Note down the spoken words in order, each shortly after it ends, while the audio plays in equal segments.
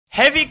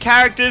heavy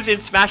characters in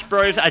Smash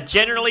Bros are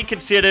generally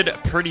considered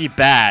pretty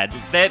bad.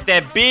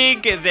 They're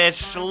big, they're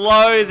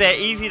slow, they're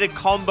easy to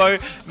combo.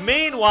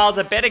 Meanwhile,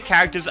 the better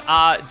characters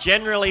are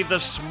generally the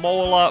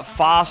smaller,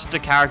 faster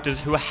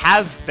characters who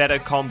have better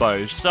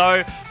combos.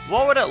 So,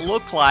 what would it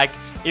look like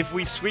if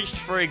we switched,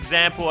 for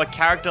example, a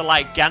character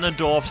like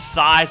Ganondorf's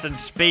size and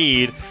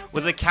speed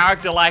with a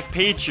character like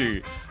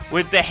Pichu?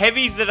 Would the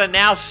heavies that are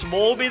now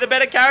small be the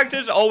better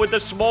characters, or would the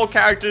small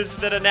characters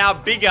that are now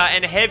bigger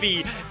and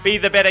heavy be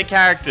the better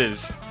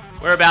characters?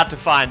 We're about to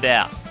find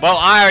out. Well,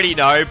 I already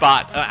know,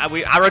 but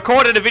I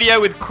recorded a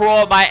video with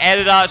Craw, my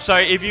editor, so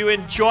if you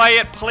enjoy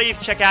it, please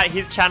check out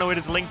his channel. It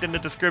is linked in the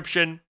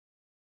description.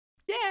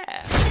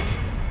 Yeah.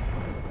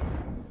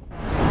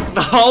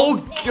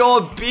 Oh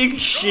god, Big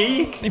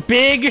Sheik.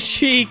 Big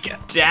Sheik.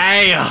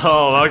 Damn.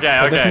 Okay,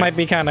 okay. This might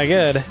be kind of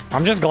good.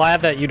 I'm just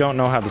glad that you don't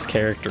know how this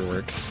character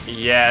works.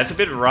 Yeah, it's a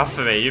bit rough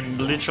for me. You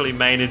literally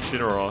main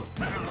Incineroar.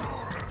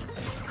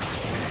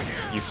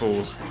 You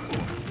fool.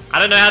 I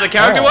don't know how the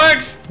character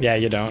works. Yeah,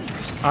 you don't.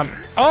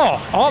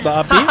 Oh, the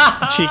uppy.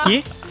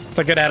 Cheeky. It's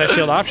a good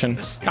out-of-shield option.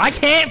 I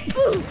can't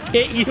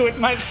hit you with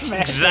my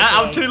smash.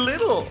 I'm too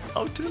little.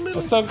 I'm too little.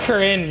 It's so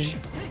cringe.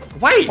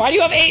 Wait! Why do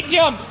you have 8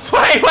 jumps?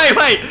 Wait!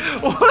 I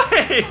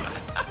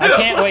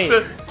can't wait.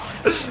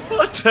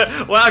 What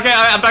the? Well, okay,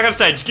 I'm back on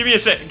stage. Give me a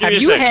sec.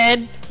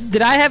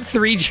 Did I have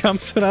 3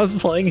 jumps when I was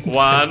playing?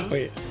 One.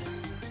 Wait.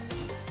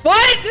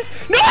 What?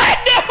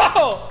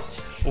 No!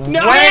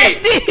 No,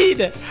 wait!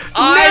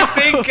 I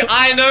No! think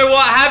I know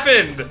what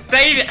happened.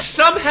 They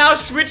somehow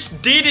switched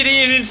DDD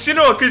and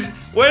Incineroar, because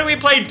when we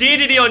played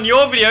DDD on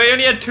your video, he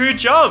only had 2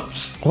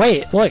 jumps.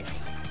 Wait, look.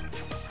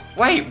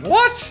 Wait,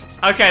 what?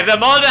 Okay, the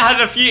monitor has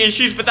a few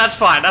issues, but that's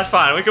fine. That's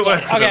fine. We can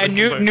work with Okay,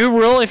 it. new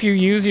rule: if you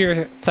use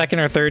your 2nd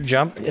or 3rd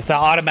jump, it's an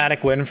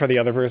automatic win for the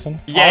other person.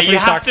 Yeah, All 3 you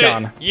have stocks to.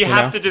 gone, You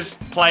have to just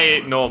play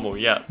it normal.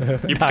 Yeah,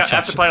 you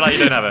have to play like you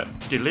don't have it.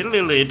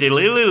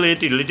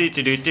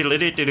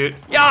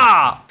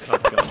 Yeah. Oh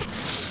god.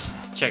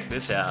 Check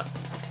this out.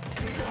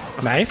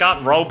 Nice. I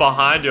can't roll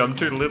behind you. I'm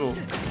too little.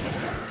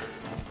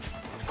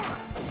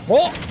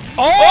 Oh!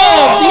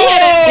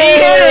 Oh! He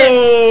hit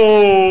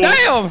it!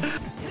 Damn!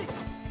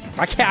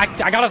 I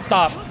gotta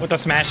stop with the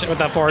smash, with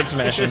the forward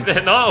smashing.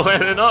 they're not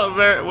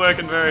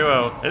working very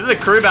well. This is a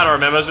crew battle,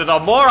 remember? So the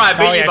more I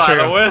beat you by,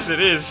 the worse it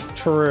is.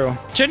 True.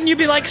 Shouldn't you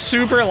be like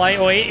super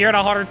lightweight? You're at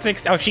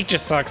 160. Oh, Sheik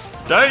just sucks.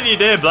 Don't you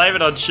dare blame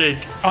it on Sheik.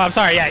 Oh, I'm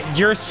sorry. Yeah,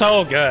 you're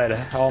so good.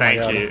 Oh my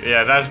god. Thank you.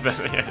 Yeah, that's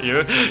better. Yeah,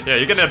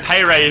 you're getting a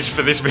pay raise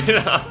for this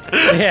video.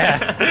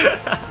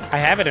 Yeah. I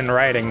have it in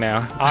writing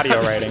now.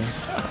 Audio writing.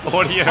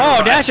 Audio.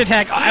 Oh, dash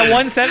attack at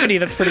 170.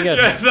 That's pretty good.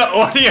 Yeah, the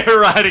audio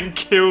writing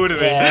killed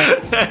me. Yeah.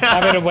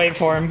 I'm gonna wait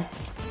for him.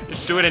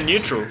 Just do it in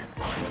neutral.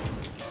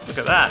 Look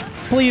at that.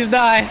 Please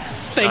die.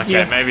 Thank you.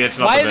 Okay, maybe it's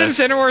not Why the best.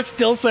 is Incineroar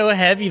still so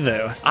heavy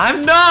though?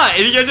 I'm not.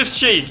 You're just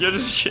Sheik. You're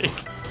just Sheik.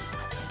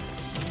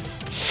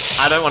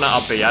 I don't want to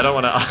uppy. I don't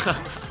want to.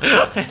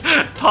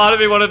 Part of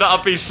me wanted to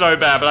uppy so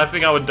bad, but I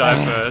think I would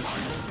die first.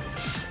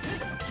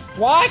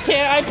 Why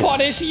can't I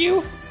punish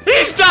you?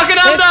 He's stuck it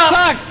under. This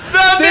sucks.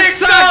 The This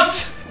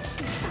sucks.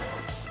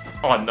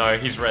 Oh no,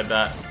 he's read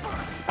that.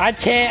 I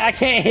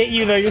can't hit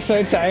you though. You're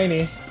so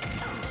tiny.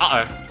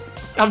 Uh oh.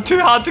 I'm too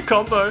hard to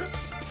combo.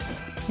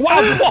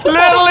 Wow.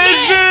 Little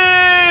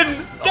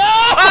engine!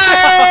 No!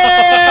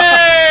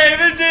 Hey!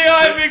 The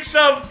DI mix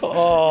up!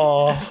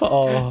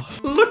 Oh.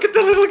 Look at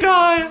the little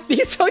guy!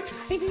 He's so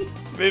tiny.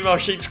 Meanwhile,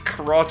 Sheik's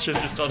crotch is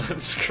just on the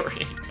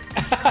screen.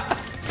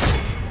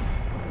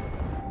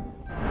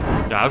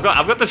 Yeah, I've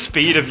got the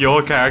speed of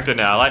your character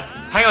now. Like,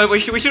 hang on, we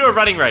should do a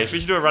running race.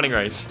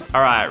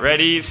 Alright,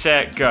 ready,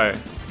 set, go.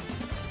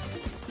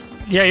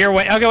 Yeah, you're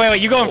wait. Okay, wait.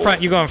 You go in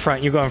front. You go in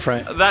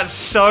front. That's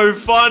so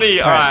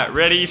funny. Alright,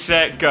 ready,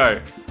 set, go.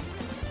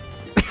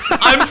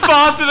 I'm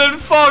faster than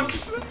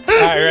Fox.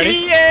 Alright,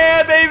 ready?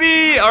 Yeah,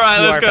 baby. Alright,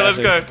 let's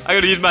go. I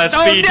gotta use my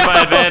speed to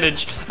my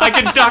advantage. I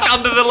can duck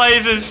under the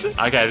lasers.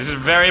 Okay, this is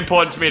very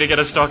important for me to get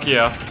a stock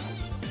here.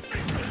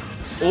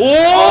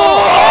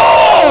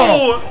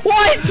 Oh!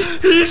 What?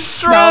 He's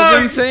strong.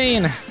 That was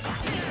insane.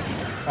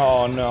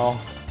 Oh no.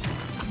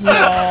 No.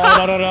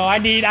 I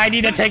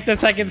need to take the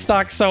 2nd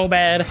stock so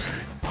bad.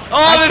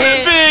 Oh, this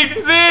is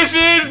big. This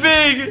is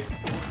big.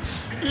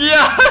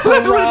 Yeah,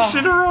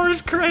 Incineroar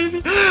is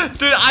crazy.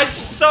 Dude, I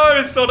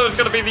so thought it was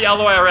going to be the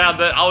other way around,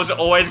 that I was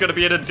always going to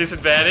be at a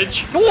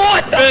disadvantage.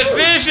 What? But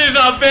this is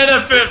a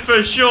benefit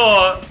for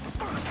sure.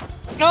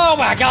 Oh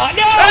my god,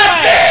 no!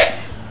 That's it!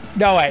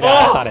 No way,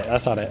 no,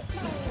 that's not it.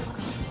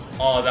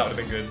 Oh, that would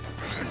have been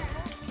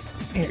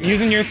good.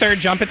 Using your 3rd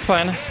jump, it's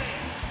fun.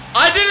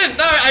 I didn't!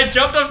 No, I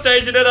jumped off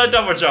stage and then I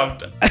double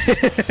jumped.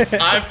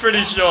 I'm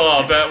pretty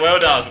sure, but well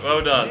done.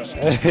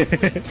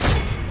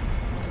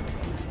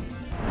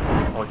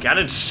 Oh,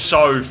 Ganon's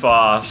so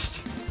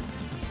fast.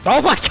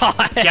 Oh my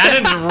god!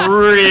 Ganon's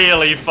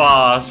really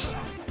fast.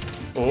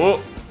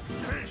 Oh.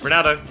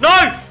 Ronaldo.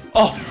 No!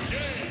 Oh!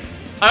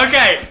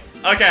 Okay.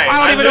 I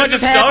don't even know what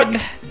just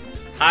happened.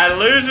 I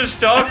lose a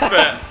stock,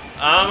 but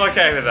I'm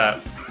okay with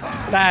that.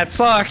 That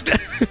sucked.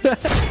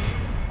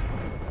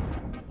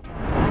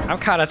 I'm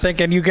kind of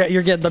thinking you're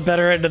getting the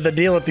better end of the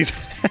deal with these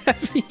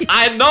heavies.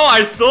 I know.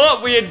 I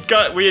thought we had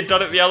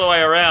done it the other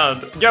way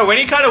around. Yo, when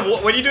you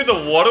do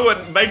the water,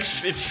 it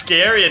makes it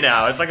scarier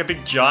now. It's like a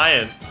big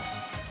giant.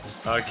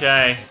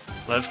 Okay,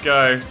 let's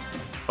go.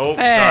 Oh,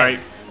 sorry.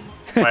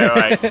 Wait. All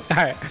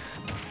right.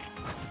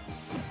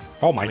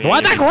 Oh my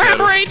god, that grab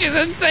range is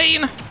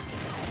insane.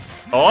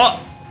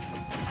 Oh.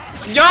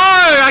 Yo,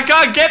 I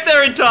can't get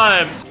there in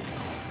time.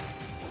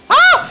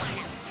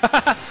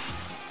 Ah!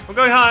 I'm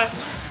going high.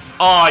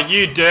 Oh,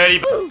 you dirty.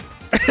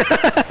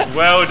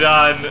 Well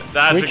done.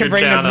 That's a good counter. We can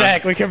bring this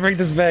back. We can bring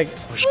this back.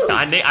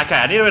 I need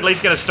to at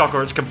least get a stock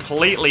or it's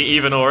completely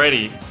even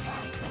already.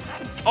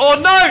 Oh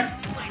no!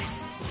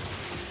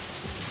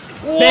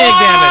 Big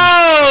damage.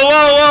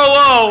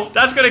 Whoa!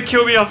 That's gonna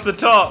kill me off the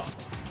top.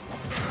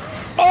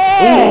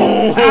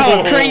 Oh! That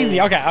was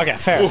crazy. Okay,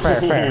 fair.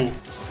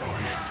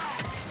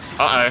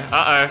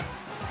 Uh-oh.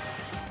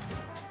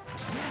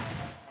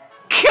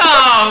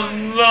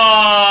 Come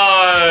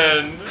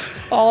on!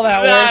 All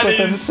that work with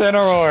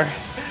Incineroar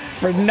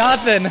for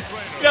nothing.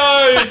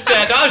 No,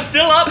 Seth. I'm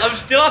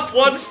still up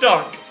one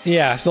stock.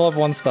 Yeah, still have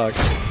one stock.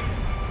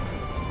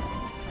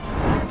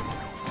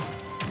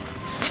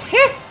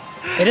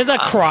 It is a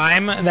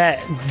crime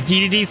that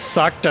DDD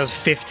suck does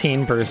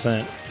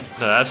 15%.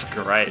 No, that's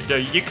great. No,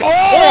 you can.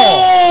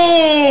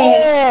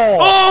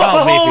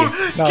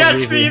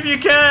 Catch me if you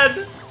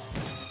can.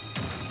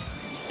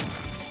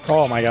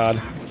 Oh my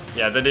god.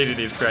 Yeah, the DDD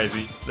is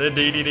crazy. The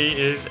DDD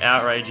is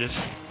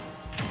outrageous.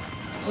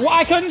 Why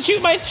I couldn't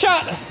shoot my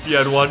shot? You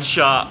had one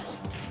shot,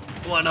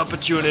 one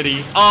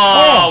opportunity.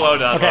 Oh, well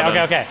done.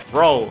 Okay.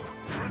 Roll.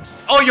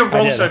 Oh, your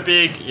roll's so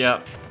big.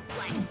 Yep.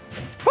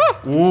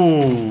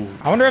 Ooh.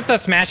 I wonder if the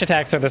smash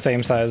attacks are the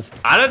same size.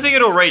 I don't think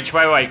it'll reach.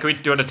 Wait. Do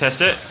you want to test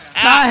it?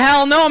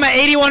 Hell no, I'm at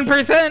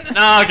 81%.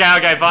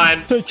 Okay,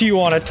 fine. Do you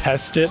want to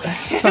test it?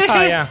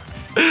 Yeah.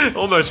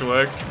 Almost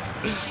worked.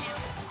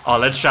 Oh,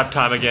 let's trap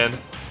time again.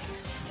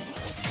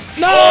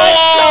 No!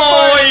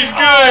 Oh, he's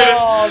good.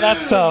 Oh,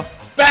 that's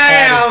tough.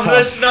 Bam!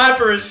 The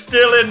sniper is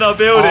still in the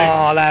building.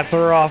 Oh, that's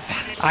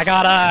rough. I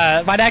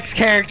got my next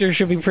character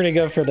should be pretty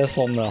good for this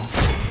one though.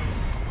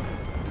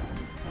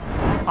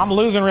 I'm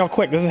losing real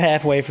quick. This is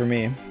halfway for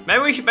me.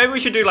 Maybe we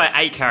should do like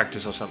 8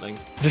 characters or something.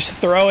 Just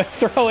throw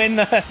in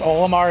the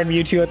Olimar and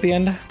Mewtwo at the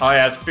end. Oh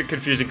yeah, it's a bit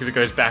confusing because it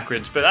goes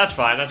backwards, but that's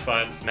fine.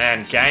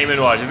 Man, Game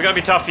 & Watch. It's gonna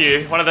be tough for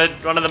you. One of the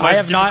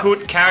most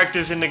difficult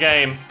characters in the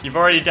game. You've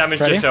already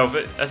damaged yourself,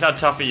 but that's how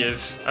tough he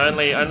is.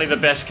 Only the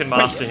best can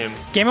master him.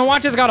 Game &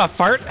 Watch has got a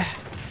fart.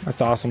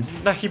 That's awesome.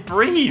 No, he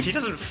breathes. He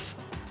doesn't.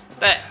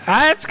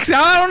 I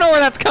don't know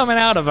where that's coming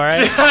out of, all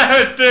right?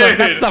 Dude.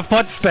 That's the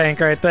foot stank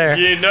right there.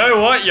 You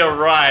know what? You're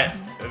right.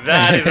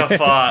 That is a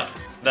fart.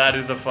 That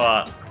is a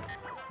fart.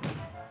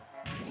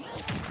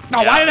 No,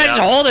 why did I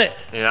just hold it?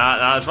 Yeah,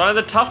 no, it's one of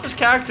the toughest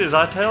characters.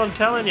 I'm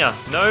telling you.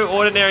 No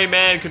ordinary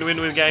man can win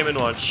with Game &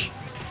 Watch.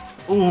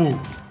 Ooh.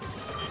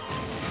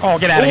 Oh,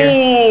 get out of here.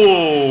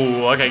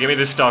 Ooh. Okay, give me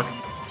this stock.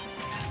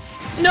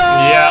 No!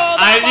 Yeah,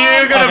 I knew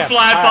you were gonna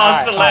fly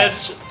past the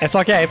ledge. It's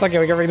okay.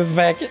 We can bring this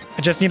back.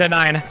 I just need a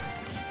 9.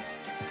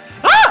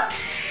 Ah!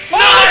 No!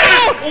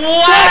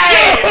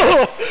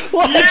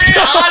 What? Let's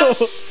go!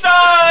 So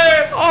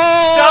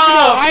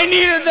I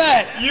needed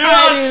that. You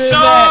are so.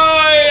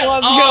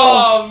 Let's go.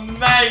 Oh,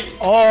 mate.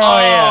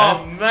 Yeah.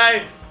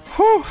 Mate.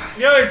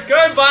 Yo, go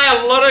buy a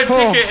lotto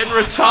ticket and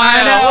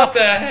retire. What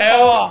the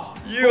hell?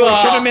 You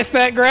should have missed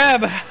that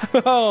grab.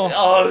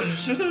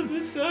 Should have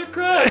missed that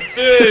grab,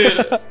 dude.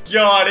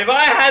 God, if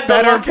I had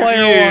the luck of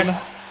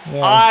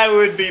you, I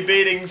would be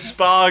beating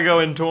Spargo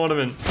in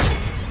tournament.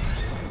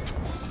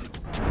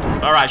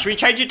 All right, should we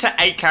change it to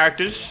 8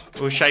 characters?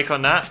 We'll shake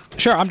on that.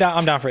 Sure, I'm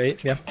down for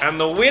 8. Yeah. And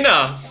the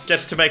winner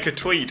gets to make a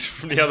tweet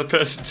from the other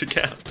person's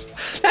account.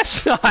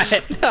 That's not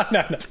it. No.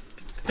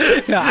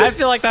 No, I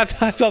feel like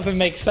that doesn't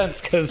make sense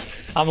because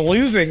I'm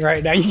losing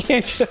right now. You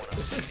can't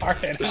just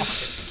start it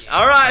off.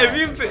 All right,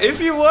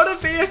 if you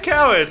want to be a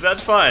coward,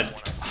 that's fine.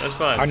 That's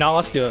fine. Oh, no,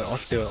 let's do it.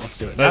 Let's do it.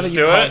 Let's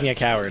do it. You called me a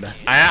coward.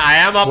 I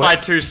am up by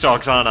 2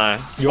 stocks, aren't I?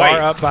 You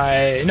are up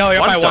by... No,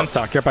 you're up by 1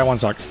 stock. You're up by 1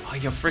 stock. Oh,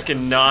 your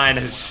freaking 9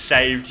 has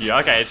saved you.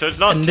 Okay, so it's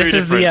not too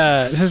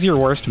different. This is your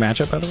worst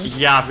matchup, by the way?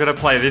 Yeah, I've got to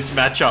play this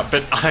matchup,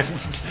 but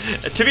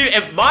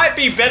it might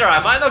be better.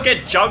 I might not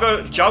get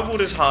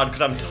juggled as hard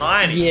because I'm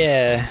tiny.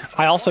 Yeah,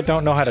 I also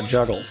don't know how to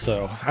juggle,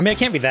 so... I mean, it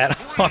can't be that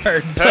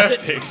hard.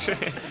 Perfect.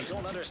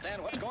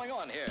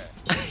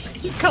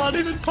 You can't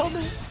even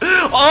pummel.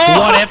 Oh!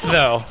 What if,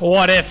 though?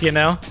 What if, you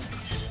know?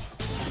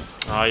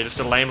 Oh, you're just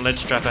a lame ledge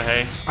strapper,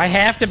 hey? I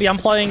have to be. I'm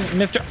playing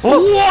Mr.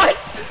 What?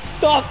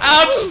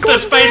 The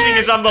spacing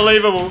is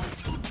unbelievable.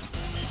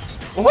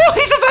 Oh,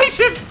 he's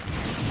evasive.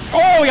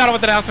 Oh, we got him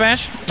with the down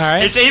smash. All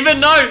right. It's even,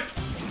 no.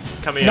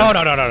 Come here. No.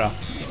 No,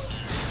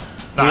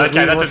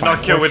 okay, that does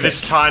not kill with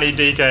this tiny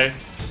DK.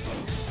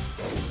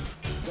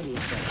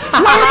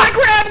 Where did my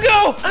grab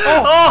go?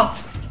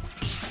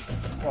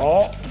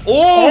 Oh!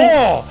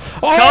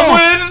 Come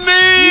with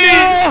me!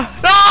 No.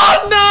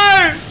 Oh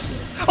no!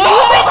 Oh,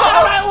 how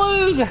did I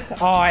lose?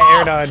 Oh, I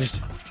air dodged.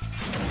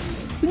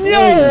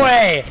 No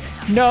way!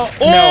 No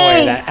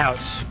way that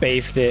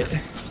outspaced it.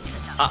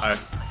 Uh-oh.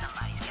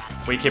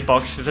 Weak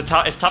hitbox.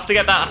 It's tough to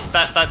get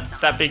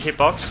that big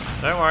hitbox.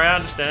 Don't worry, I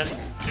understand.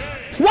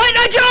 What?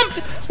 I jumped!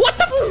 What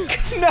the fuck?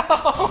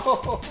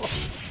 No!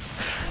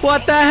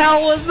 What the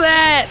hell was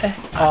that?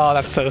 Oh,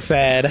 that's so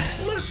sad.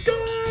 Let's go!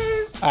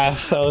 That's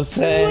so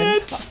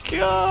sad. Let's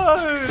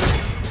go!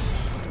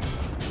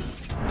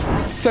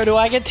 So do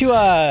I get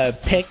to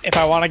pick if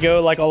I want to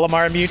go like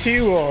Olimar and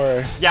Mewtwo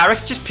or? Yeah, I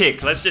reckon just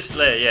pick.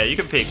 Yeah, you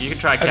can pick. You can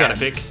try counter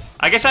pick.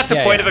 I guess that's the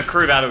point of a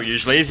crew battle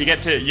usually, is you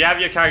have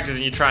your characters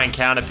and you try and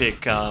counter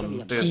pick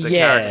the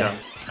character.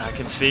 I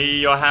can see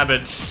your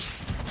habits.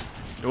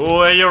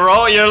 Oh, your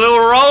little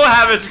roll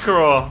habits,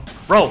 crew.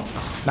 Roll.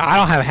 No, I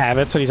don't have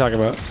habits. What are you talking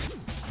about?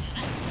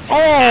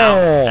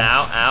 Oh!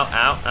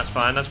 Ow. That's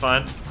fine. Oh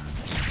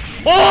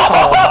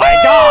my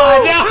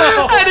god,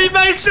 no! And he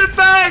makes it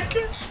back!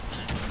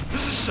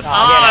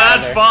 Oh,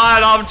 that's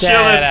fine, I'm chilling.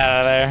 Get out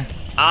of there.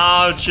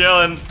 I'm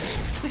chilling.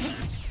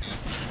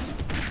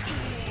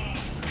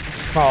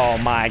 Oh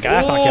my god,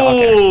 that's not kill.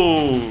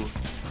 Okay.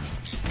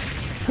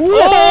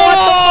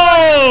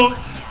 Whoa!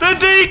 The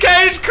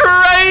DK's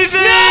crazy!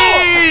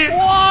 No!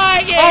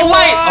 Why? Oh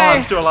wait! Oh,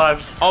 I'm still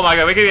alive. Oh my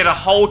god, we can get a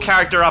whole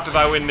character up if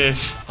I win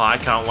this. Oh, I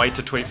can't wait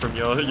to tweet from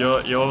your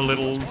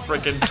little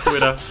freaking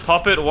Twitter.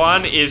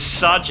 Poppet1 is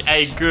such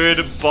a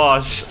good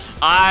boss.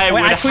 I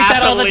tweet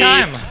that all the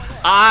time.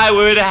 I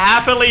would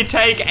happily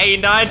take a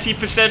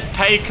 90%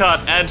 pay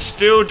cut and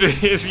still do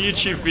his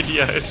YouTube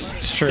videos.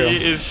 It's true.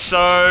 He is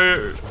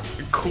so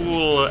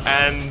cool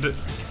and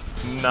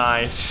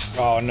nice.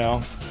 Oh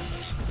no.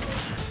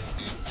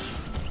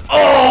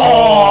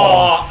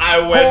 Oh! I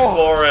went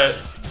for it.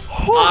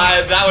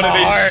 That would have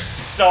been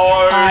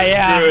so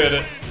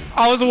good.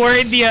 I was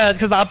worried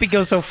because the uppy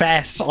goes so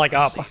fast, like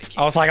up.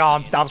 I was like,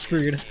 oh, I'm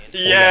screwed.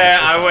 Yeah,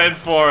 I went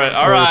for it.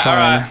 All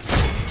right.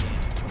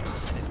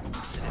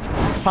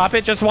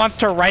 Poppet just wants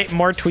to write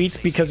more tweets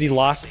because he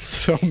lost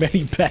so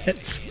many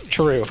bets.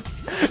 True.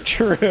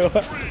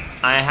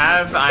 I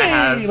have.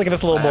 Look at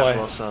this little boy.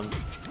 Awesome.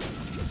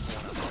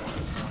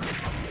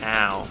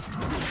 Ow.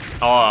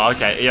 Oh,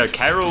 okay. Yo,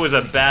 K-Rool was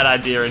a bad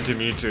idea into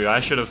Mewtwo. I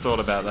should have thought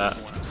about that.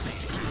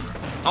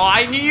 Oh,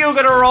 I knew you were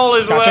gonna roll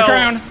as well. Got your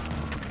crown.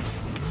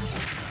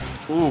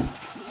 Ooh.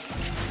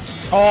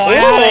 Oh,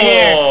 out of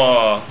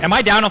here. Am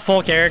I down a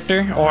full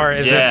character or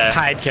is this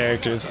tied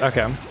characters?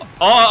 Okay.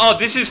 Oh,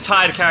 this is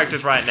tied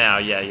characters right now.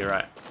 Yeah, you're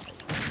right.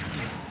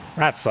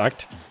 That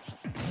sucked.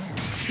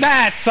 See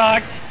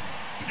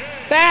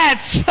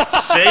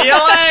you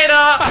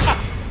later.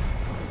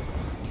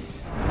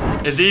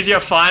 Is these your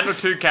final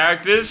two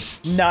characters?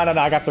 No,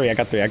 I got three. I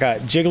got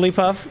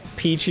Jigglypuff,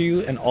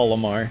 Pichu, and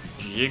Olimar.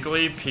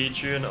 Jiggly,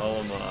 Pichu, and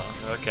Olimar.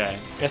 Okay.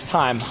 It's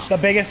time. The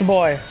biggest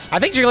boy. I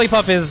think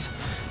Jigglypuff is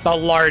the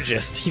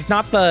largest. He's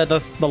not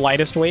the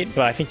lightest weight,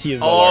 but I think he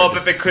is the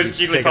largest. Oh, but because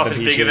Jigglypuff is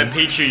bigger than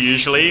Pichu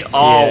usually?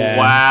 Oh,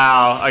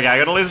 wow. Okay, I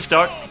got a lizard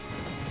stock.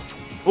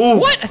 Ooh.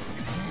 What?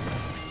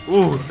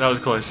 Ooh, that was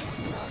close.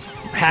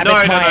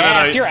 Habits my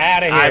ass. You're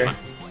out of here.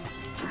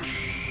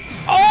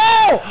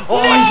 Oh!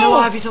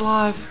 Oh, no! he's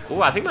alive.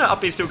 Oh, I think my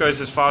up B still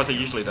goes as far as it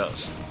usually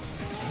does.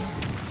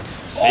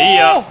 See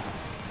ya.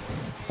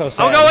 So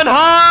sad. I'm going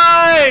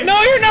high!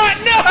 No, you're not!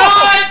 No!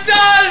 Oh, it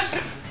does!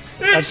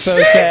 That's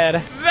so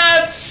sad.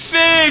 That's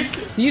sick!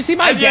 You see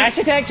my dash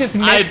attack just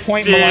missed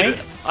point blank?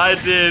 I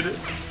did.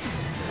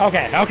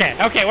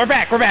 Okay, we're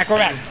back.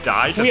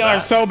 We are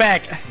so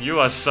back. You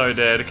are so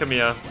dead. Come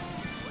here.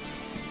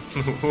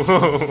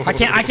 I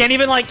can't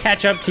even like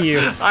catch up to you.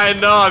 I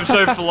know, I'm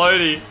so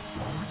floaty.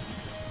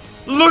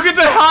 Look at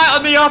the height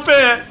on the up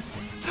air!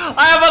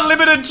 I have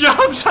unlimited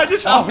jumps, I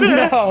just up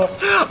air! No.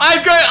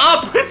 I go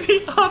up with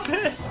the up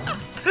air!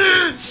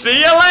 See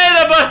you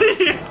later,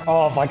 buddy!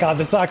 Oh my god,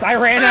 this sucks. I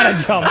ran out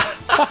of jumps.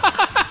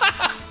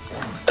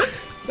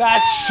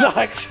 That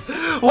sucks.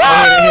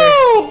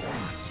 Woo!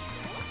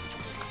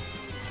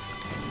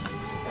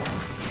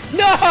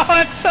 No,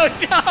 it's so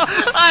dumb!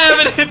 I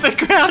haven't hit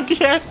the ground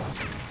yet!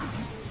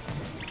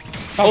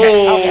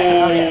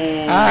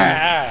 Okay.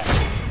 Alright.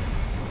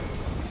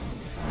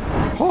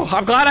 Oh,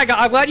 I'm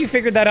glad you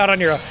figured that out on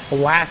your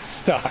last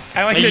stock.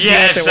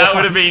 Yes, that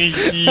would have been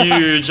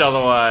huge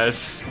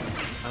otherwise.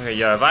 Okay,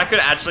 yo, if I could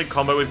actually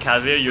combo with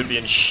Kazuya, you'd be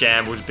in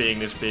shambles being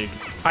this big.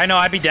 I know,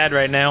 I'd be dead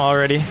right now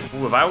already.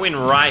 Ooh, if I win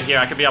right here,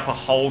 I could be up a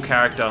whole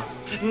character.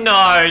 No,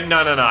 I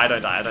don't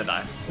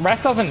die.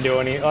 Rest doesn't do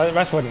any,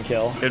 Rest wouldn't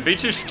kill. It'd be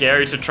too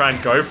scary to try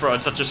and go for it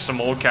on such a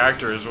small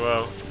character as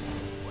well.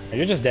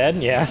 You're just dead?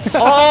 Yeah.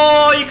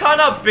 Oh, you can't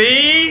up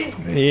B?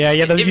 Yeah,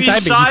 you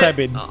side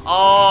bid.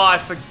 Oh, I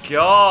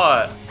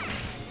forgot.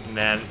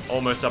 Man,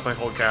 almost up my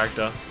whole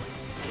character.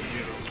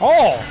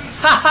 Oh!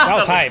 That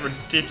was hype.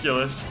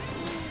 Ridiculous.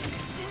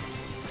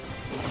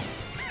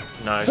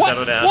 No, what?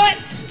 Settle down. What?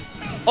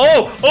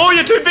 Oh,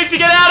 you're too big to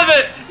get out of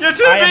it! You're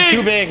too big! I am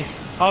too big.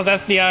 I was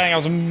SDIing, I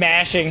was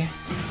mashing.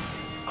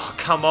 Oh,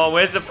 come on,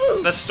 where's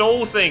the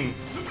stall thing?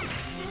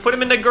 Put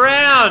him in the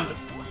ground!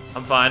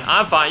 I'm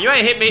fine. You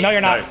ain't hit me. No,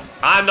 you're not.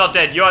 I'm not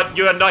dead. You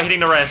are not hitting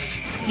the rest.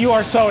 You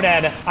are so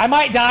dead. I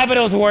might die, but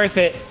it was worth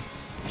it.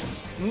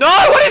 No,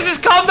 what is this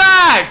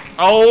comeback?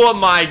 Oh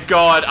my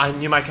god. I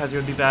knew my Kazuya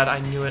would be bad. I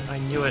knew it. I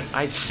knew it.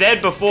 I said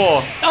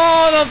before.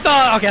 Oh,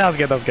 okay, that was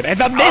good. That was good.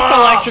 It's a missed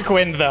electric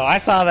wind, though. I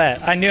saw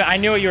that. I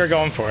knew what you were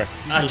going for.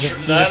 You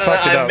just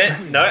fucked it up.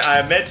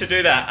 I meant to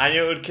do that. I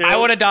knew it would kill. I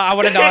would have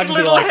dodged the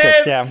little electric.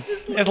 head. Yeah,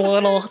 it's a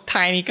little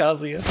tiny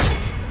Kazuya.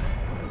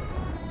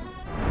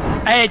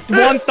 Hey,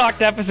 1 stock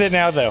deficit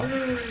now, though.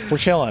 We're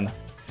chilling.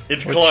 We're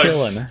close.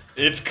 Chilling.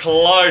 It's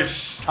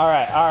close. All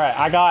right.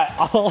 I got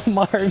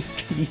Olimar and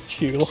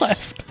Pichu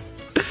left.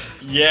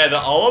 Yeah, the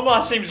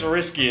Olimar seems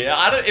risky.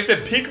 If the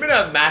Pikmin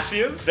are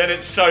massive, then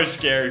it's so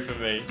scary for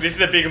me. This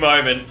is a big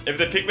moment. If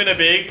the Pikmin are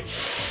big,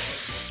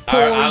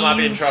 I might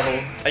be in trouble.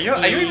 Are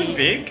you even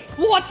big?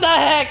 What the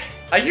heck?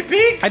 Are you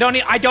big? I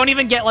don't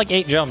even get like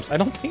 8 jumps. I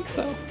don't think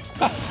so.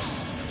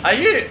 Are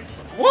you?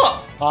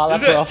 What? Oh,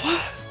 that's rough.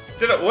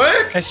 Did it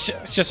work? It's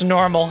just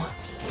normal.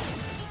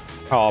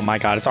 Oh my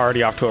god, it's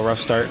already off to a rough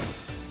start.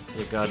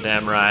 You're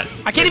goddamn right.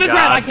 I can't even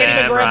grab.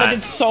 I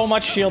did so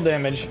much shield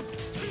damage.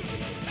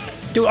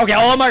 Dude, okay,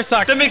 Olimar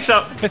sucks. The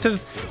mix-up. This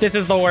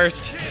is the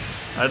worst.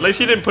 At least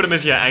you didn't put him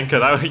as your anchor.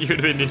 That you would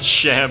have been in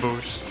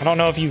shambles. I don't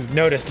know if you've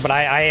noticed, but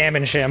I am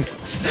in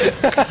shambles.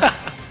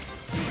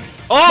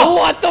 Oh!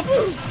 What the?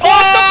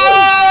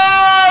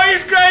 Oh!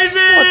 He's crazy!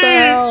 What the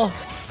hell?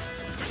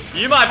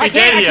 You might be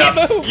dead here.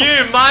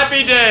 You might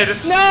be dead.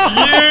 No!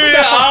 You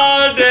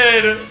are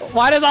dead.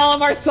 Why does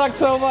Olimar suck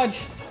so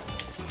much?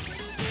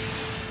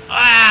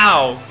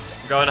 Ow!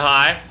 Going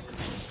high.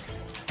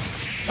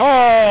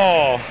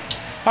 Oh!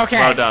 Okay.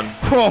 Well done.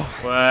 Whew.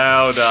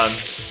 Well done.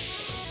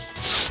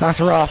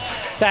 That's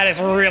rough. That is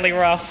really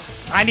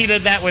rough. I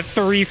needed that with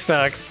 3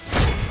 stocks.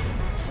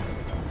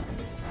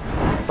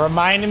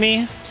 Remind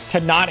me to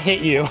not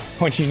hit you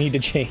when you need to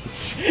change.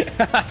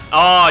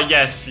 Oh,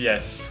 yes.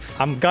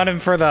 I'm gunning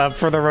for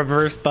the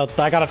reverse, but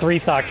I got a 3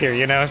 stock here,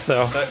 you know,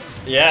 so.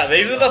 Yeah,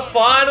 these are the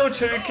final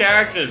 2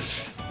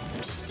 characters.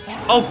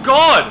 Oh,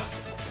 God!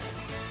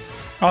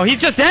 Oh, he's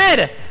just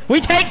dead!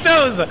 We take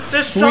those!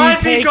 The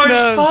side B goes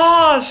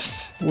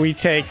fast! We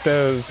take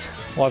those.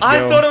 Let's go.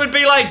 I thought it would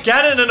be like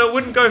Ganon and it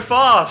wouldn't go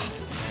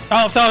fast.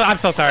 Oh, I'm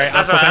so sorry.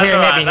 I'm so sorry.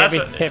 Here,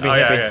 hit me.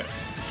 Okay.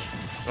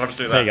 I'll just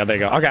do that. There you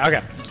go.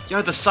 Okay.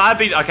 Yo, the side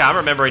B. Okay, I'm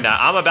remembering now.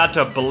 I'm about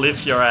to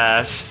blitz your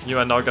ass. You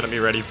are not going to be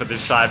ready for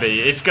this side B.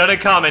 It's going to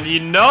come, and you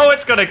know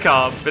it's going to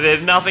come, but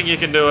there's nothing you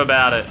can do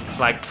about it. It's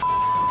like.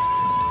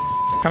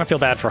 Kind of feel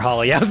bad for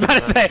Holly. I was about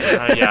to say.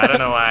 Yeah, I don't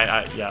know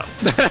why. Yeah.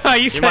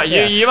 you might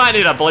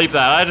need to bleep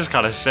that. I just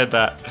kind of said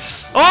that.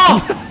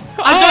 Oh!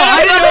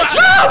 I didn't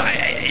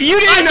know. You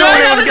didn't know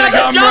it was going to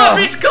come, jump.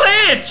 It's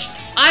glitched.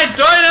 I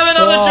don't have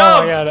another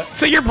jump.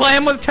 So your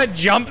plan was to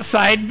jump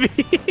side B?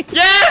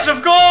 Yes,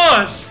 of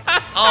course.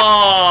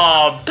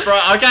 Oh, bro.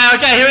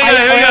 Okay. Here we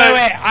go.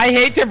 Wait. I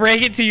hate to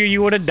break it to you.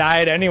 You would have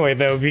died anyway,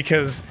 though,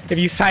 because if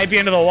you side B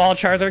into the wall,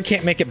 Charizard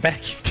can't make it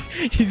back.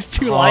 He's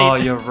too light. Oh,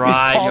 you're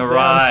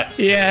right.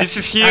 Yeah. This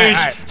is huge. All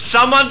right.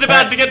 Someone's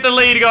about to get the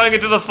lead going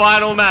into the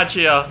final match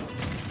here.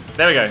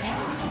 There we go.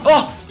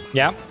 Oh.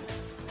 Yep.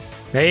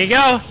 There you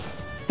go.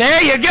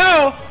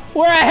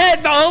 We're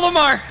ahead, the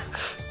Olimar.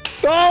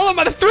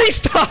 The 3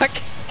 stock.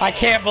 I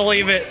can't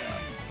believe it.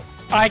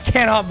 I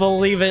cannot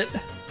believe it.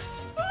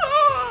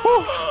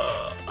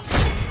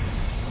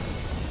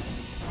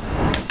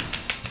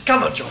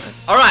 Come on, Jordan.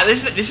 All right,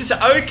 this is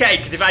okay,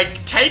 because if I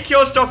take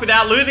your stock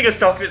without losing a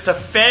stock, it's a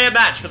fair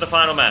match for the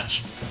final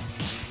match.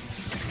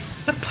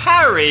 The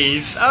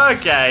parries.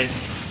 Okay.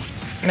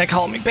 They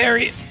call me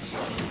Barry.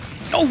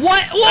 Oh,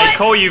 what? They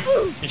call you.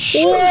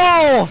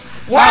 Whoa!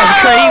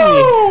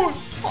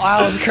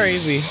 That was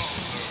crazy.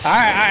 All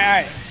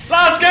right.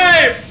 Last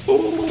game!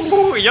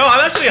 Ooh, yo, I'm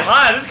actually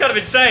high. This is kind of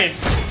insane.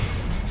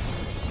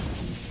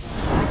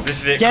 This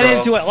is it, Get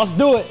into it. Let's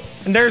do it.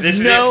 And there's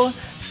no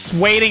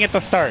waiting at the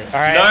start, all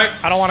right? No,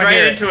 I don't want to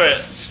hear it.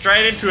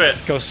 Straight into it.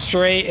 Go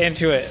straight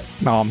into it.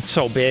 No, I'm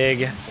so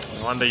big.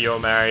 No wonder you're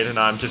married and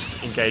I'm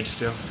just engaged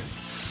still.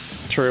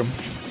 True.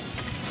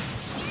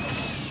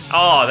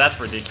 Oh, that's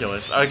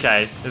ridiculous.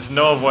 Okay, there's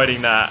no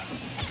avoiding that.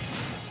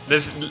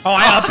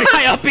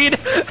 I up-beat.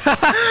 How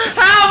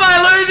am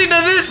I losing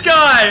to this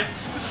guy?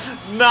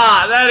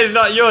 Nah, that is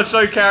not. You're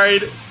so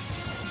carried.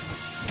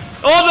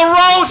 Oh, the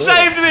roll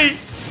saved me.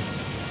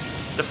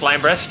 The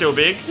flame breath's still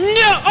big.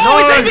 No!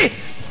 Oh, he saved me!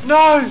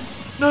 No!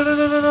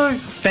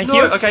 Thank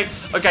you.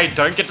 Okay,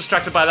 don't get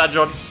distracted by that,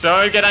 John.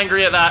 Don't get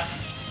angry at that.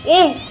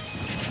 Oh!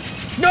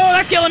 No,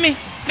 that's killing me.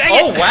 Dang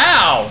it.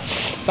 Wow!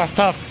 That's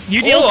tough.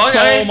 You deal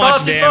so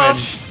much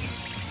damage.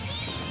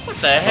 What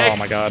the heck? Oh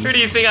my god. Who do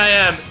you think I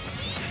am?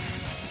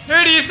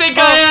 Who do you think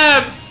I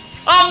am?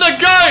 I'm the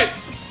GOAT!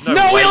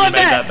 No, we made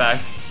that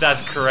back.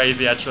 That's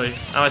crazy, actually.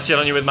 I'm gonna sit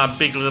on you with my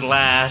big little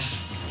ass.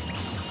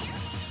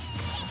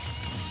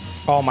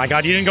 Oh my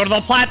god, you didn't go to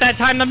the plat that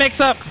time, the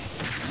mix-up.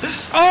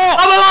 Oh!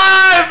 I'm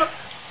alive!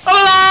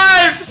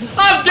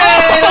 I'm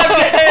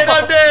dead!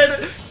 I'm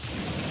dead!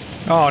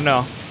 Oh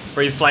no.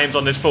 Breathe flames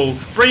on this fool.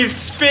 Breathe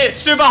spit!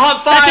 Super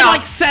hot fire!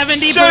 That's like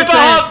 70%! Super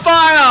hot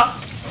fire!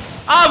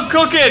 I'm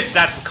cooking!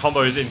 That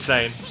combo is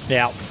insane.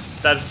 Yeah.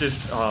 That's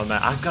just, oh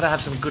man, I've got to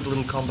have some good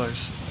little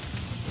combos.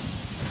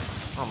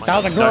 Oh my That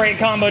God. was a great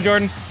combo,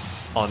 Jordan.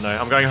 Oh no,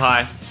 I'm going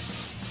high.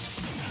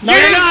 No, you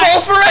you're didn't not.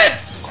 fall for it!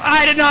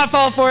 I did not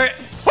fall for it.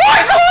 Oh,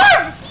 he's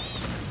alive!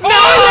 No!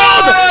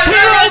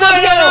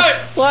 Let's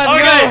go! Let's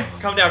Okay, go!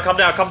 calm down, calm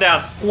down, calm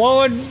down.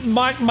 What would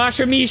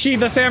Mashamishi,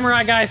 the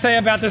samurai guy, say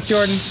about this,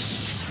 Jordan?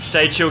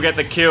 Stay chill, get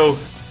the kill.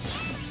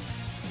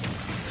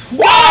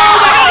 Whoa!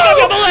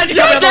 Oh,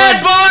 You're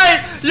dead,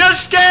 boy! You're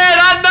scared!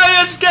 I know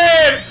you're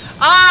scared!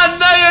 I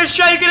know you're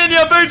shaking in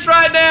your boots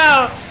right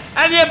now!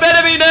 And you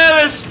better be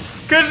nervous!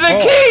 Because the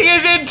king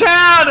is in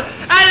town!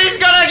 And he's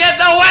gonna get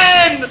the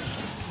win!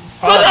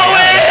 For the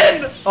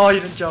win! Oh, you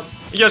didn't jump.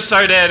 You're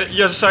so dead.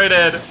 You're so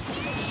dead.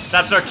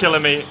 That's not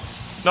killing me.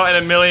 Not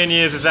in a million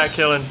years is that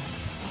killing.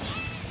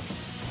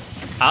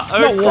 Uh-oh,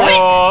 No, what?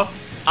 Craw.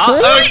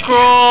 Uh-oh,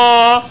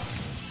 Craw.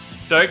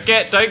 Don't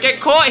get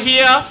caught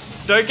here.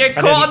 Don't get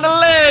caught on the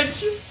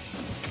ledge.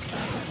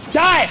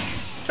 Die!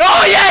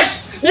 Oh, yes!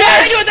 Why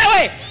Yes! do it that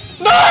way?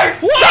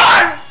 No!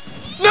 What?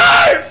 No!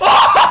 No!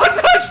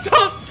 Oh, no,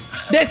 stop!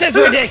 This is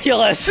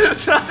ridiculous.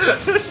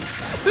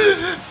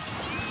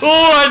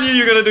 Oh, I knew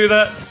you were going to do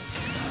that.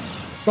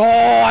 Oh,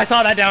 I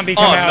saw that down B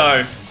come out.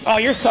 Oh, no. Oh,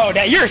 you're so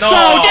dead. You're No,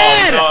 so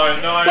dead! No,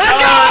 no, Let's no,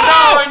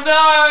 go!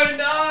 no,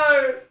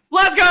 no!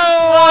 Let's go!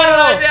 Why did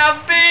I down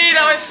B?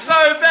 That was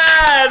so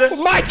bad!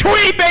 My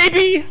tweet,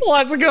 baby!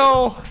 Let's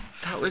go!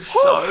 That was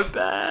so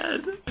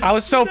bad. I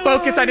was so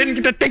focused I didn't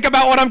get to think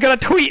about what I'm gonna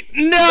tweet.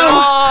 No!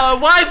 Oh,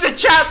 why is the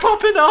chat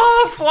popping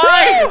off?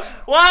 Why?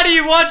 Why do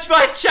you watch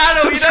my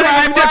channel?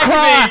 Subscribe you to don't even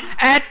Craw like me.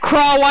 at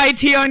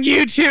CrawYT on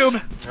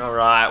YouTube. All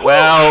right,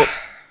 well,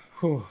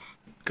 Whew.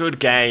 good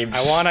games.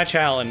 I want a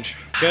challenge.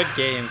 Good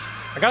games.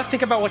 I gotta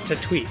think about what to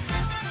tweet.